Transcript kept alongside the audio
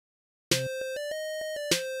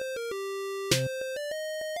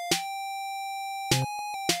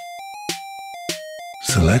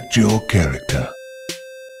Select your character.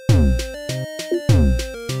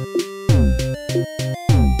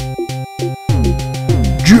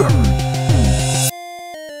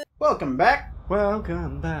 Welcome back.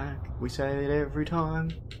 Welcome back. We say it every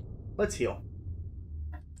time. Let's heal.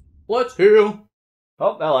 Let's heal.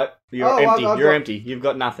 Oh, hello. You're empty. You're empty. You've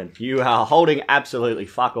got nothing. You are holding absolutely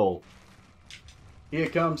fuck all. Here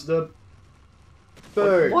comes the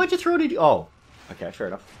bird. Why'd you throw it at... Oh. Okay, fair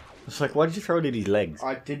enough. It's like, why did you throw it at his legs?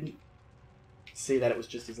 I didn't see that it was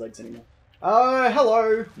just his legs anymore.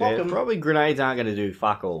 Hello. Welcome. Yeah, probably grenades aren't going to do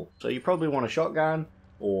fuck all. So you probably want a shotgun,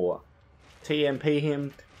 or TMP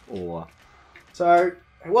him, or... So,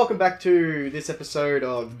 welcome back to this episode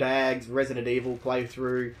of Dag's Resident Evil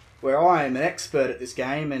playthrough, where I am an expert at this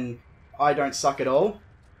game, and I don't suck at all.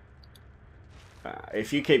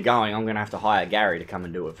 If you keep going, I'm going to have to hire Gary to come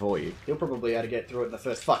and do it for you. He'll probably be able to get through it in the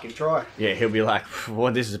first fucking try. Yeah, he'll be like,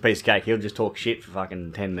 well, this is a piece of cake. He'll just talk shit for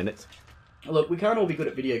fucking 10 minutes. Look, we can't all be good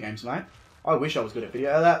at video games, mate. I wish I was good at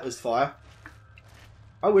video... Oh, that was fire.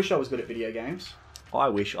 I wish I was good at video games. I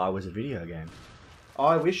wish I was a video game.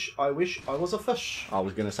 I wish I was a fish. I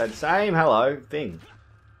was going to say the same hello thing.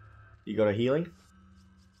 You got a healing?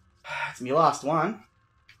 It's my last one.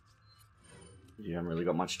 You haven't really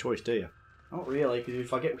got much choice, do you? Not really, because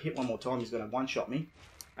if I get hit one more time, he's going to one-shot me.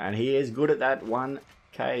 And he is good at that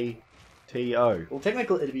 1K TO. Well,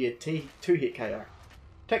 technically, it'd be a two-hit KO.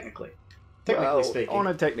 Technically Well, speaking. on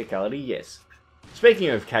a technicality, yes. Speaking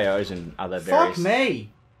of KOs and other various... Fuck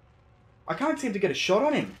me! I can't seem to get a shot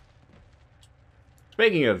on him.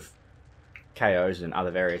 Speaking of KOs and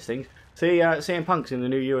other various things, see CM Punk's in the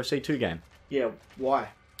new UFC 2 game. Yeah, why?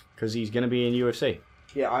 Because he's going to be in UFC.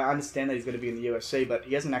 Yeah, I understand that he's going to be in the UFC, but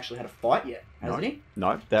he hasn't actually had a fight yet, hasn't he?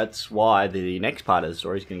 No, that's why the next part of the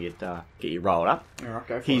story is going to get you rolled up. Alright,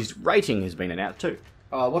 go for His rating has been announced too.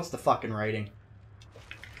 Oh, what's the fucking rating?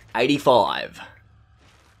 85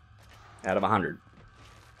 out of 100.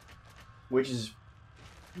 Which is...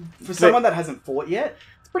 For someone that hasn't fought yet,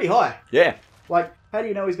 it's pretty high. Yeah. Like, how do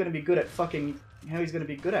you know he's going to be good at fucking... How he's going to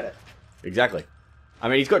be good at it? Exactly. I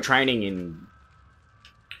mean, he's got training in...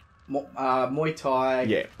 Muay Thai,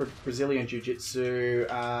 yeah. Brazilian Jiu-Jitsu,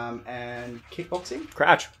 and kickboxing?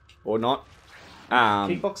 Crouch. Or not.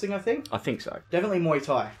 Kickboxing, I think? I think so. Definitely Muay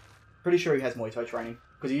Thai. Pretty sure he has Muay Thai training.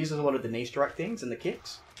 Because he uses a lot of the knee strike things and the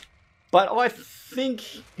kicks. But I think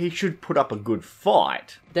he should put up a good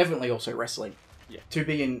fight. Definitely also wrestling. Yeah. To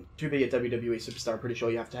be a WWE superstar, I'm pretty sure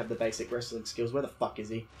you have to have the basic wrestling skills. Where the fuck is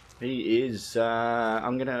he? He is,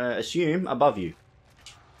 I'm going to assume, above you.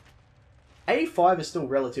 85 is still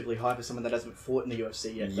relatively high for someone that hasn't fought in the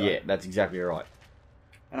UFC yet, though. Yeah, that's exactly right.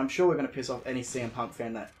 And I'm sure we're going to piss off any CM Punk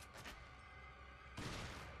fan that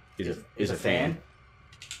is a fan.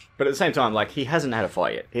 But at the same time, like, he hasn't had a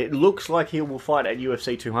fight yet. It looks like he will fight at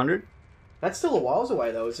UFC 200. That's still a whiles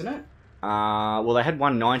away, though, isn't it? Well, they had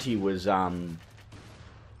 190 was, the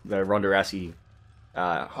Ronda Rousey...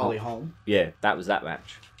 Holly Holm. Yeah, that was that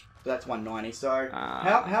match. So that's 190. So,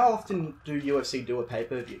 how often do UFC do a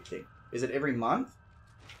pay-per-view thing? Is it every month?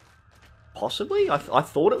 Possibly. I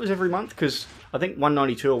thought it was every month, because I think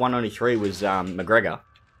 192 or 193 was McGregor.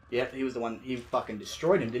 Yeah, he was the one. He fucking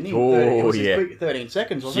destroyed him, didn't he? Oh, it was yeah. his quick 13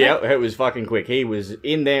 seconds, wasn't it? Yeah, it was fucking quick. He was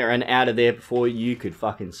in there and out of there before you could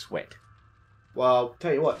fucking sweat. Well,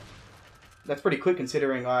 tell you what. That's pretty quick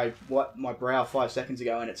considering I wiped my brow 5 seconds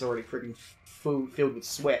ago and it's already freaking filled with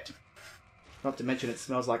sweat. Not to mention it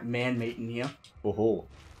smells like man meat in here. Oh,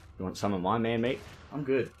 you want some of my man meat? I'm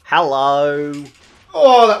good. Hello.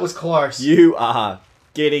 Oh, that was close. You are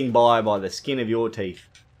getting by the skin of your teeth.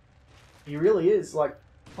 He really is. Like,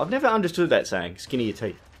 I've never understood that saying, skin of your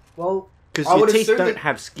teeth. well, Because your teeth don't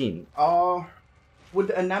have skin.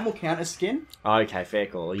 Would enamel count as skin? Okay, fair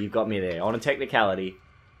call. You've got me there. On a technicality,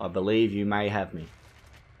 I believe you may have me.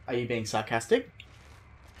 Are you being sarcastic?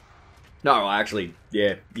 No, actually,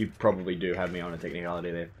 yeah, you probably do have me on a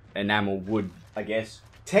technicality there. Enamel would, I guess.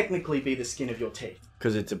 Technically be the skin of your teeth.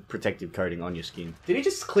 Because it's a protective coating on your skin. Did he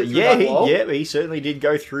just clip through that wall? Yeah, he certainly did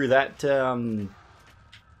go through that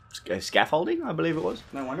scaffolding, I believe it was.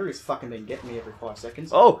 No wonder he's fucking been getting me every 5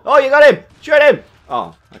 seconds. Oh, you got him! Shoot him!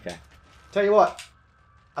 Oh, okay. Tell you what,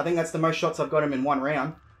 I think that's the most shots I've got him in one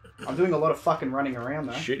round. I'm doing a lot of fucking running around,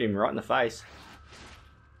 though. Shoot him right in the face.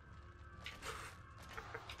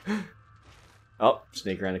 Oh,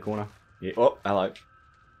 sneak around the corner. Yeah. Oh, hello.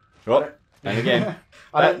 Oh, and again.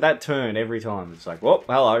 that turn every time. It's like, whoop,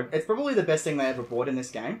 hello. It's probably the best thing they ever brought in this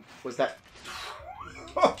game, was that...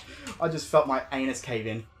 I just felt my anus cave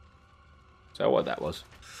in. So what that was.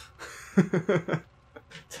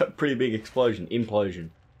 It's a pretty big explosion. Implosion.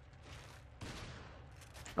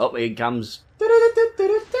 Oh, here comes.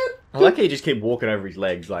 I like how you just keep walking over his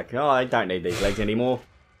legs, like, oh, I don't need these legs anymore.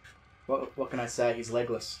 What can I say? He's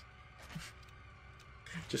legless.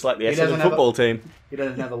 Just like the Essendon football team. He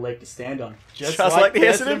doesn't have a leg to stand on. Just like the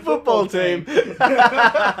Essendon football team.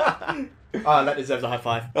 Oh, that deserves a high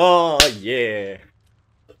five. Oh, yeah.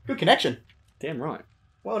 Good connection. Damn right.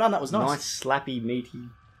 Well done, that was nice. Nice, slappy, meaty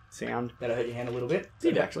sound. That'll hurt your hand a little bit.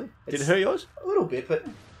 Did actually. Did it hurt yours? A little bit, but...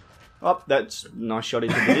 Oh, that's a nice shot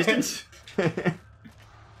into the distance.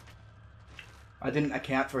 I didn't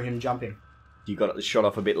account for him jumping. You got the shot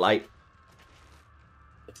off a bit late.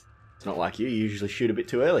 It's not like you usually shoot a bit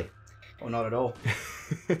too early. Or not at all.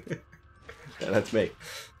 Yeah, that's me.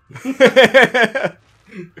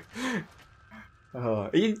 Oh,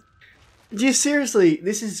 you seriously,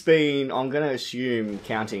 this has been, I'm going to assume,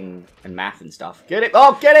 counting and math and stuff. Get him!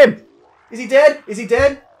 Oh, get him! Is he dead? Is he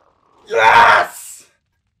dead? Yes!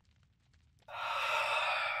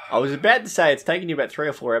 I was about to say it's taken you about 3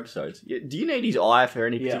 or 4 episodes. Do you need his eye for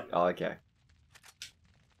any particular... Oh, okay.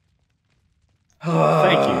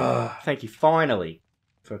 Thank you. Thank you, finally,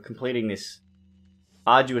 for completing this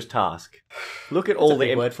arduous task. Look at all the... That's a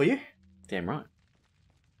big word for you. Damn right.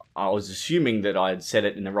 I was assuming that I had said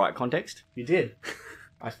it in the right context. You did.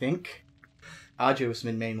 I think. Arduous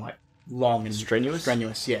would mean like long and... Strenuous?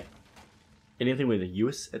 Strenuous, yeah. Anything with a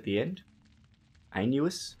 "us" at the end?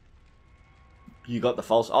 Anuous? You got the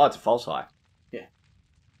false... Oh, it's a false eye. Yeah.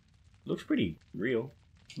 Looks pretty real.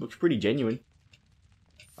 Looks pretty genuine.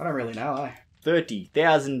 I don't really know,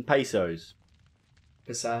 30,000 pesos.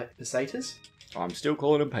 Pesetas? I'm still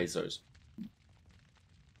calling them pesos.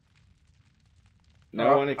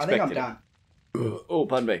 No one expected I think I'm done. Oh,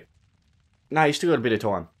 pardon me. No, you still got a bit of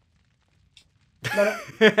time. No.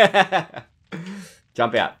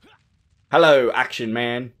 Jump out. Hello, Action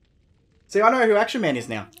Man. See, I know who Action Man is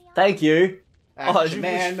now. Thank you. Action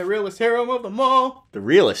Man, the realest hero of them all. The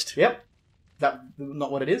realist? Yep. That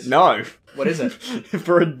not what it is? No. What is it?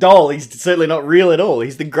 For a doll, he's certainly not real at all.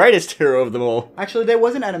 He's the greatest hero of them all. Actually, there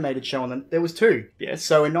was an animated show on them. There was 2. Yes.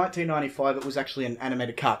 So in 1995, it was actually an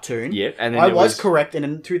animated cartoon. Yep. And then I was correct. And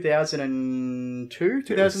in 2002,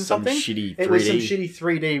 2000 something, shitty 3D. It was some shitty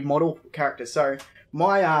 3D model character. So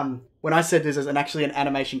my when I said this is actually an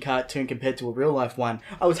animation cartoon compared to a real life one,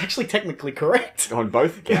 I was actually technically correct On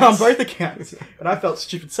both accounts. on both accounts. But I felt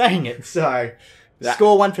stupid saying it. So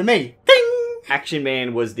score 1 for me. Ding! Action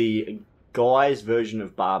Man was the guy's version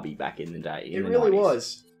of Barbie back in the day. It really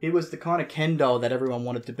was. He was the kind of Ken doll that everyone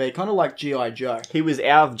wanted to be. Kind of like G.I. Joe. He was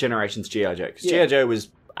our generation's G.I. Joe. Because Yeah. G.I. Joe was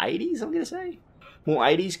 80s, I'm going to say. More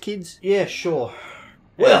 80s kids. Yeah, sure.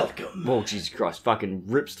 Welcome. Well, Jesus Christ. Fucking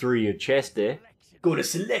rips through your chest there. Got a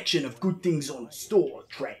selection of good things on store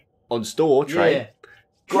tray. On store trade. Yeah.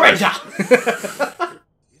 Greater!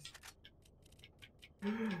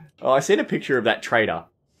 Oh, I seen a picture of that trader.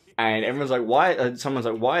 And everyone's like, why? Someone's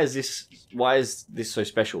like, why is this so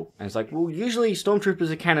special? And it's like, well, usually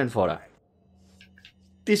stormtroopers are cannon fodder.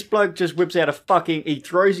 This bloke just whips out he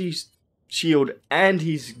throws his shield and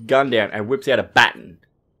his gun down and whips out a baton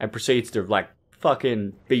and proceeds to, like,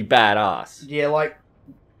 fucking be badass. Yeah, like,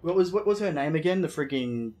 what was her name again?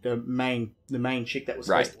 The main chick that was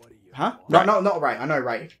Ray. Huh? Ray. No, not Ray. I know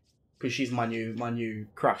Ray. Because she's my new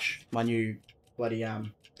crush. My new bloody,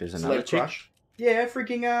 There's another chick? crush. Yeah,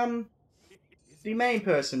 the main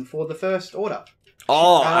person for the First Order.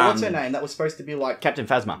 Oh, what's her name? That was supposed to be like... Captain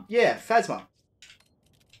Phasma. Yeah, Phasma.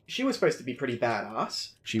 She was supposed to be pretty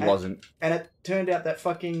badass. She wasn't. And it turned out that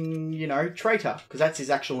fucking, traitor, because that's his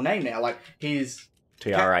actual name now. Like, he's...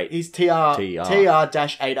 TR8. He's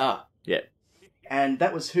TR-8R. Yeah. And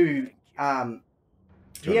that was who...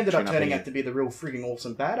 he ended up turning out to be the real frigging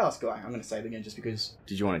awesome badass guy. I'm going to say it again just because...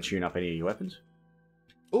 Did you want to tune up any of your weapons?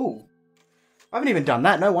 Ooh. I haven't even done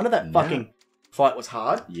that. No wonder that fucking fight was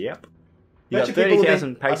hard. Yep. You got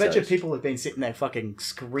 30,000 pesos. I bet you people have been sitting there fucking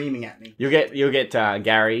screaming at me. You'll get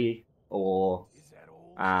Gary or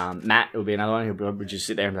Matt will be another one. He'll just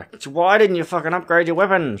sit there and be like, why didn't you fucking upgrade your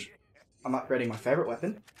weapons? I'm upgrading my favourite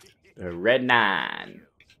weapon. The Red 9.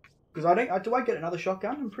 Because do I get another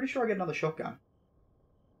shotgun? I'm pretty sure I get another shotgun.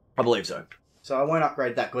 I believe so. So I won't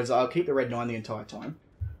upgrade that because I'll keep the Red 9 the entire time.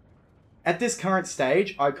 At this current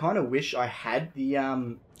stage, I kind of wish I had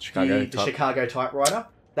the Chicago typewriter.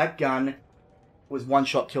 That gun was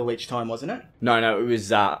one-shot kill each time, wasn't it? No, it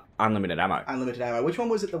was unlimited ammo. Unlimited ammo. Which one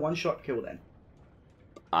was it the one-shot kill then?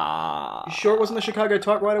 You sure it wasn't the Chicago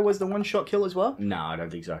typewriter was the one-shot kill as well? No, I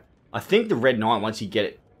don't think so. I think the Red 9, once you get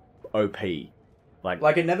it OP,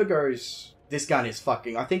 like it never goes, this gun is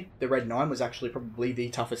fucking... I think the Red 9 was actually probably the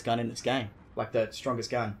toughest gun in this game. Like the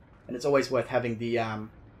strongest gun. And it's always worth having the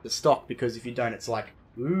stock, because if you don't, it's like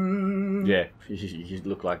Ooh. Yeah, you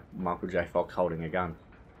look like Michael J. Fox holding a gun.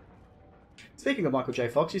 Speaking of Michael J.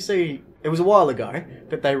 Fox, you see, it was a while ago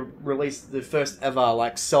that they released the first ever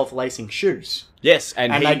like self-lacing shoes. Yes,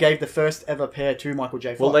 and they gave the first ever pair to Michael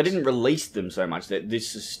J. Fox. Well, they didn't release them so much.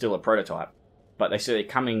 This is still a prototype, but they said they're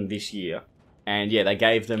coming this year, and yeah, they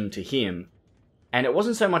gave them to him. And it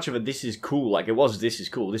wasn't so much of a "this is cool," like it was "this is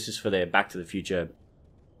cool." This is for their Back to the Future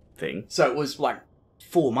thing. So it was like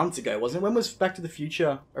 4 months ago, wasn't it? When was Back to the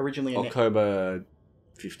Future originally? October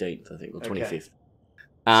 15th, I think, or 25th. Okay.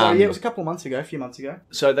 So yeah, it was a couple of months ago, a few months ago.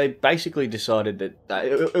 So they basically decided that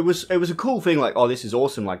it was a cool thing, like, oh, this is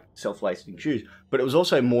awesome, like self-lacing shoes. But it was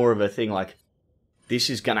also more of a thing like,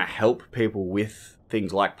 this is gonna help people with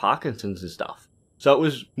things like Parkinson's and stuff. So it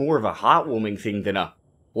was more of a heartwarming thing than a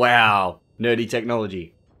wow, nerdy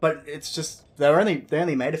technology. But it's just they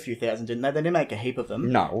only made a few thousand, didn't they? They didn't make a heap of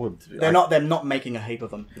them. No, they're not making a heap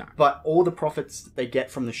of them. No. But all the profits that they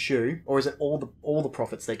get from the shoe, or is it all the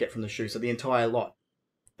profits they get from the shoe? So the entire lot.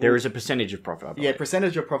 There is a percentage of profit, I believe. Yeah,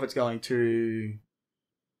 percentage of profits going to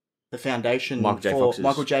the foundation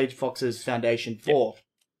Michael J. Fox's foundation for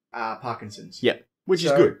Parkinson's. Yeah, which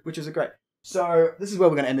is good. Which is great. So this is where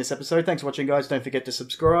we're going to end this episode. Thanks for watching, guys. Don't forget to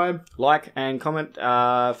subscribe. Like and comment.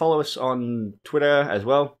 Follow us on Twitter as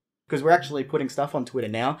well. Because we're actually putting stuff on Twitter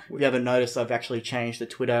now. If you haven't noticed, I've actually changed the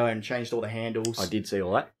Twitter and changed all the handles. I did see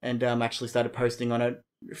all that. And actually started posting on it.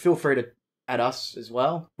 Feel free to add us as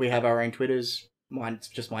well. We have our own Twitters. Mine's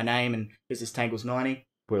just my name, and this is Tangles90.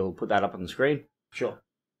 We'll put that up on the screen. Sure.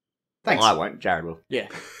 Thanks. Well, I won't. Jared will. Yeah.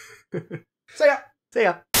 See ya. See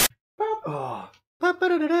ya. Oh.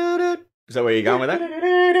 Is that where you're going with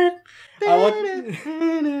that?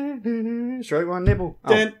 Stroke one nipple. Oh.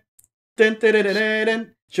 Dun, dun, dun, dun, dun,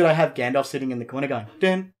 dun. Should I have Gandalf sitting in the corner going,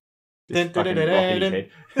 dun, dun, dun, dun, dun,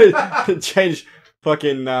 dun. Change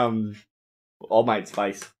fucking old mate's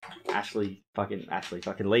face. Ashley fucking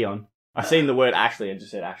Leon. I seen the word Ashley and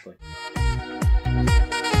just said Ashley.